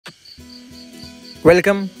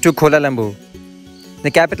Welcome to Kuala Lumpur,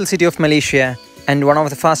 the capital city of Malaysia and one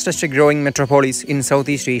of the fastest growing metropolis in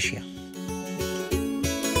Southeast Asia.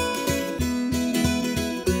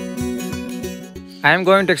 I am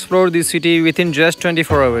going to explore this city within just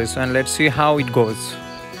 24 hours and let's see how it goes.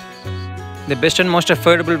 The best and most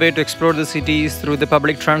affordable way to explore the city is through the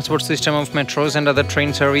public transport system of metros and other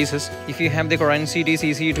train services. If you have the currency, it is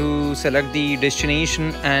easy to select the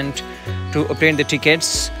destination and to obtain the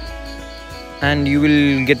tickets, and you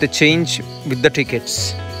will get the change with the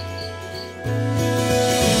tickets.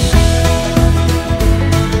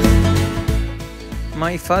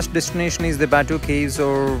 My first destination is the Batu caves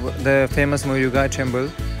or the famous Muruga temple.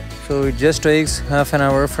 So it just takes half an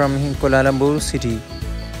hour from Kuala Lumpur city.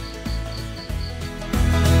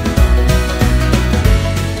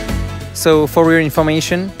 So for your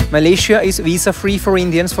information, Malaysia is visa free for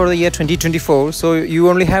Indians for the year 2024. So you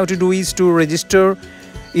only have to do is to register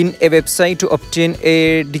in a website to obtain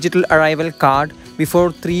a digital arrival card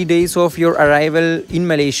before 3 days of your arrival in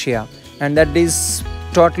Malaysia, and that is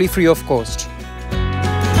totally free of cost.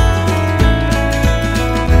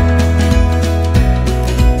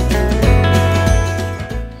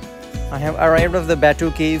 I have arrived at the Batu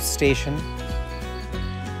Cave station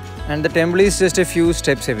and the temple is just a few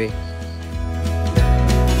steps away.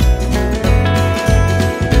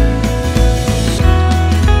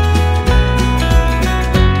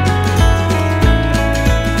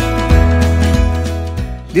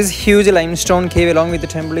 This huge limestone cave along with the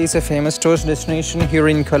temple is a famous tourist destination here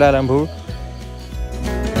in Kuala Lumpur.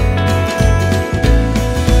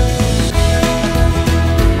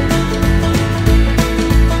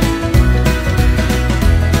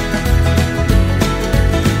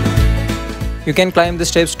 You can climb the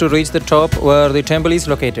steps to reach the top where the temple is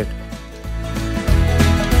located.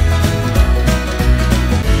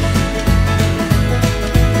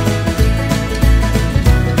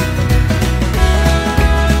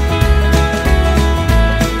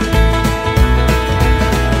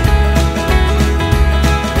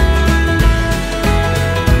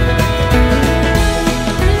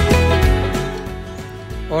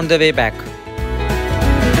 On the way back,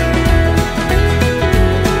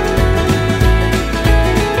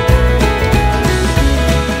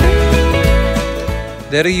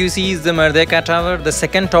 there you see is the MDAC Tower, the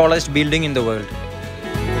second tallest building in the world.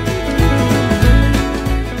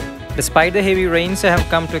 Despite the heavy rains, I have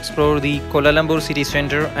come to explore the Kuala Lumpur city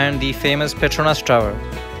centre and the famous Petronas Tower.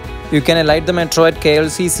 You can alight the metro at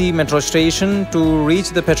KLCC metro station to reach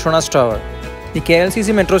the Petronas Tower. The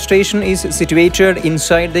KLCC metro station is situated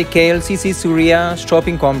inside the KLCC Surya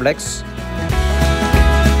shopping complex.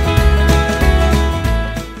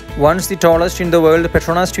 Once the tallest in the world,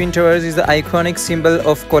 Petronas Twin Towers is the iconic symbol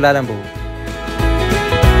of Kuala Lumpur.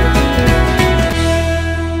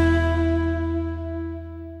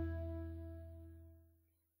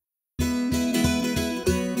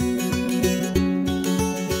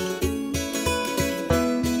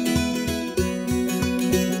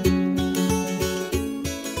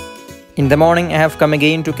 In the morning, I have come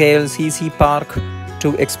again to KLCC Park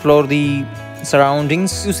to explore the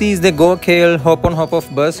surroundings. You see is the Go KL Hop on Hop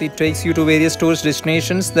Off bus. It takes you to various tourist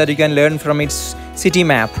destinations that you can learn from its city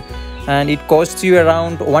map, and it costs you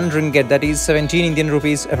around 1 ringgit, that is 17 Indian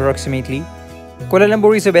rupees approximately. Kuala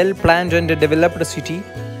Lumpur is a well-planned and developed city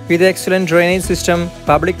with excellent drainage system,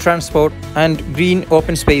 public transport and green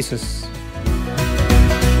open spaces.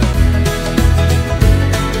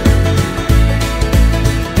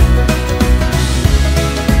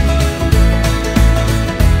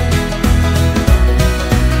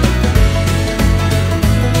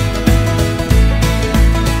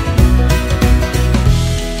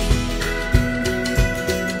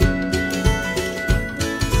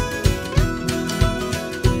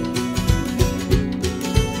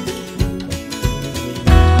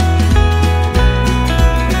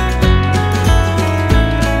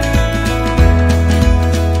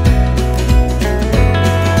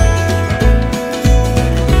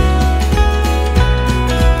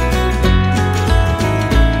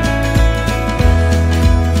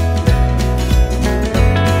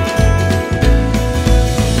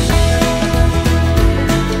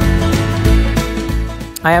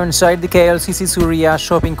 I am inside the KLCC Surya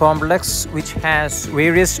shopping complex, which has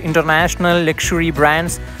various international luxury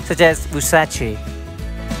brands such as Versace.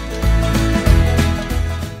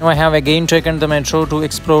 Now I have again taken the metro to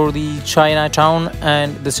explore the Chinatown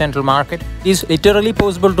and the Central Market. It is literally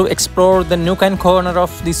possible to explore the nook and corner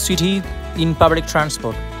of this city in public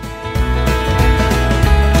transport.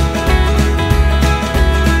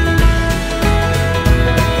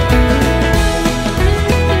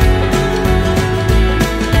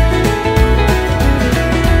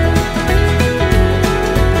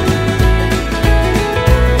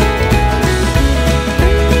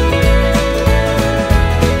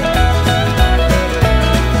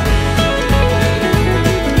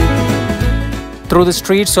 through the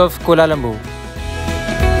streets of Kuala Lumpur.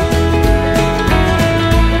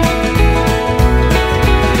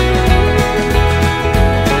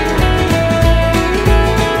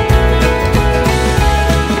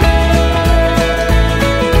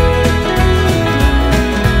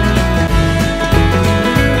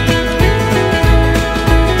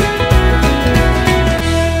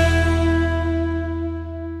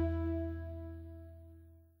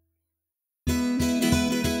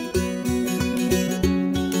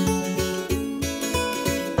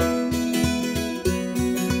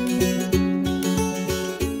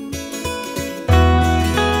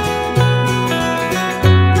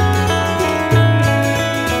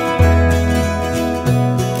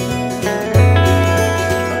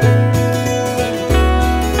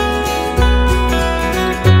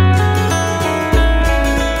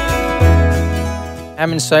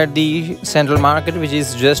 I'm inside the central market, which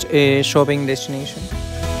is just a shopping destination.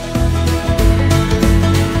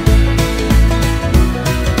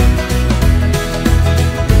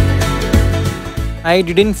 I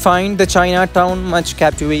didn't find the Chinatown much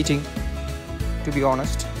captivating, to be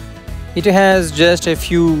honest. It has just a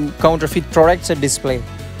few counterfeit products at display.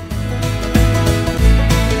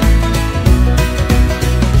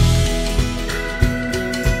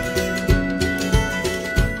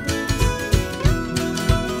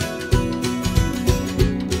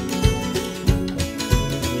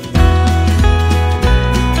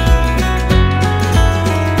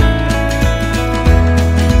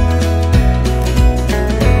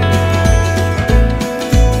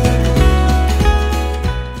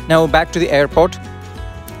 Now back to the airport.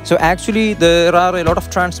 So actually there are a lot of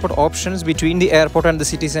transport options between the airport and the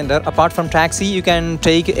city center. Apart from taxi, you can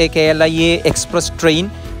take a KLIA express train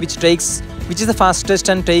which is the fastest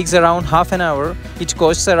and takes around half an hour. It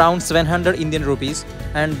costs around 700 Indian rupees.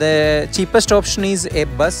 And the cheapest option is a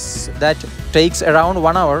bus that takes around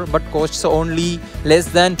 1 hour but costs only less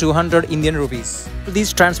than 200 Indian rupees.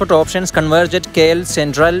 These transport options converge at KL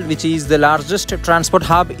Central, which is the largest transport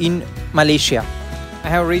hub in Malaysia. I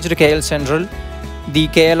have reached KL Central. The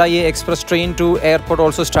KLIA express train to airport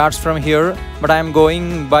also starts from here, but I am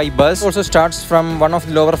going by bus. It also starts from one of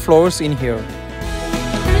the lower floors in here.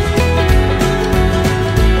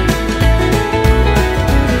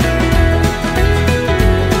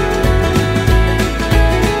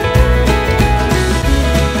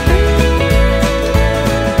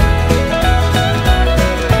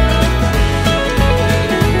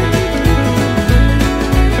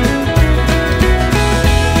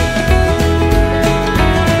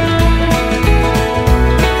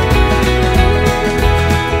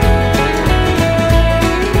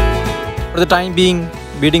 For the time being,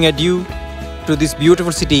 bidding adieu to this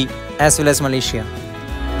beautiful city as well as Malaysia.